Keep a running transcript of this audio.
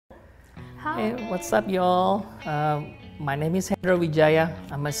Hey, what's up, y'all? My name is Hendra Wijaya.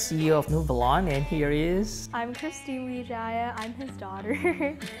 I'm a CEO of Nuvelon, and here is... I'm Christine Wijaya. I'm his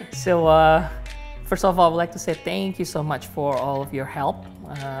daughter. So, first of all, I would like to say thank you so much for all of your help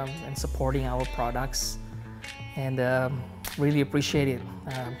and supporting our products, and really appreciate it,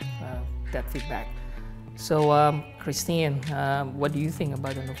 that feedback. So, Christine, what do you think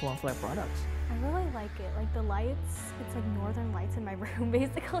about the Nuvelon Flat products? I really like it. Like the lights, it's like northern lights in my room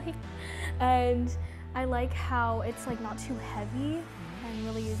basically. And I like how it's like not too heavy and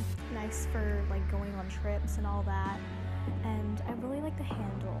really nice for like going on trips and all that. And I really like the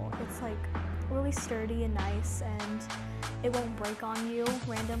handle. It's like really sturdy and nice, and it won't break on you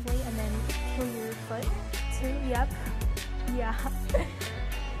randomly and then kill your foot too. Yep. Yeah.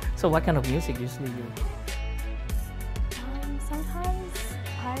 So what kind of music usually you? Sometimes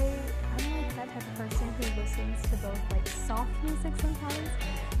I'm like that type of person who listens to both like soft music sometimes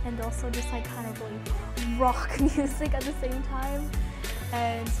and also just like kind of really rock music at the same time.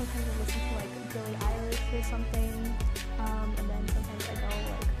 And sometimes I listen to like Billie Eilish or something. And then sometimes I go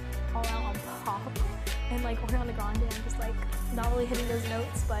like all out on pop and like Ariana Grande. I'm just like not really hitting those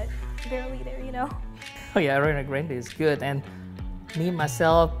notes, but barely there, you know? Oh yeah, Ariana Grande is good. And me,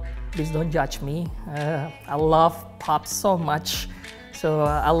 myself, please don't judge me. I love pop so much. So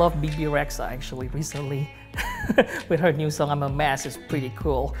I love BB Rexa actually recently with her new song I'm a Mess. It's pretty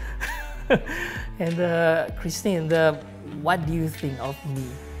cool. And Christine, what do you think of me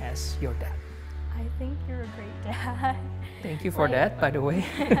as your dad? I think you're a great dad. Thank you for that, by the way.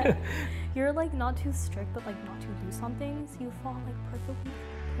 You're like not too strict, but like not too loose on things. You fall like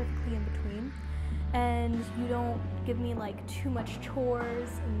perfectly in between. And you don't give me like too much chores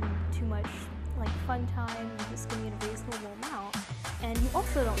and too much like fun time. You just give me a reasonable amount. And you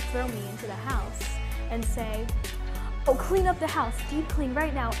also don't throw me into the house and say, oh, clean up the house, deep clean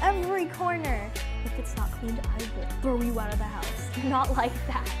right now, every corner. If it's not cleaned, I will throw you out of the house. You're not like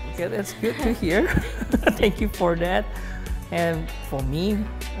that. Okay, that's good to hear. Thank you for that. And for me,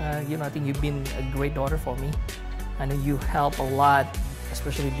 you know, I think you've been a great daughter for me. I know you help a lot,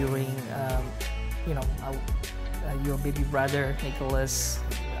 especially during, you know, your baby brother, Nicholas,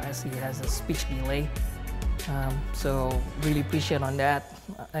 as he has a speech delay. So really appreciate on that.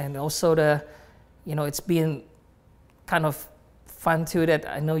 And also you know, it's been kind of fun too that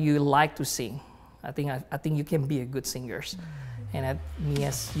I know you like to sing. I think you can be a good singer. And me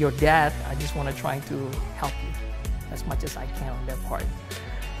as your dad, I just want to try to help you as much as I can on that part.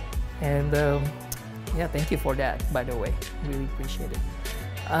 And yeah, thank you for that, by the way. Really appreciate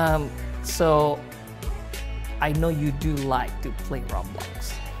it. So I know you do like to play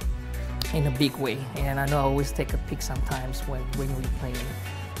Roblox in a big way, and I know I always take a peek sometimes when we're playing.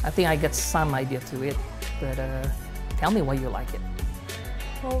 I think I get some idea to it, but tell me why you like it.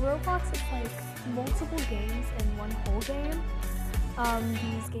 Well, Roblox is like multiple games in one whole game.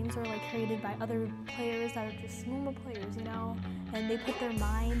 These games are like created by other players that are just normal players, you know, and they put their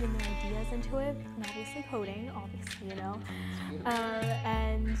mind and their ideas into it, and obviously coding, obviously, you know,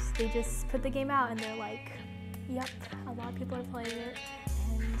 and they just put the game out and they're like, yep, a lot of people are playing it,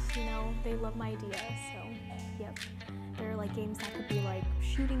 and you know, they love my idea, so yep. There are like games that could be like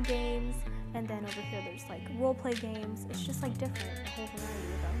shooting games, and then over here there's like role play games. It's just like different, a whole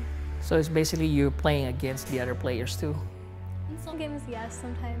variety of them. So it's basically you're playing against the other players too? In some games, yes.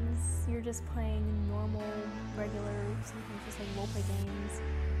 Sometimes you're just playing normal, regular, sometimes just like role play games,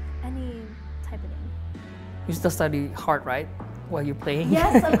 any type of game. You still study hard, right? While you're playing?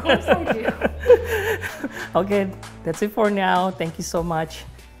 Yes, of course I do. Okay, that's it for now. Thank you so much.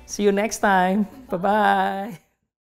 See you next time. Bye-bye.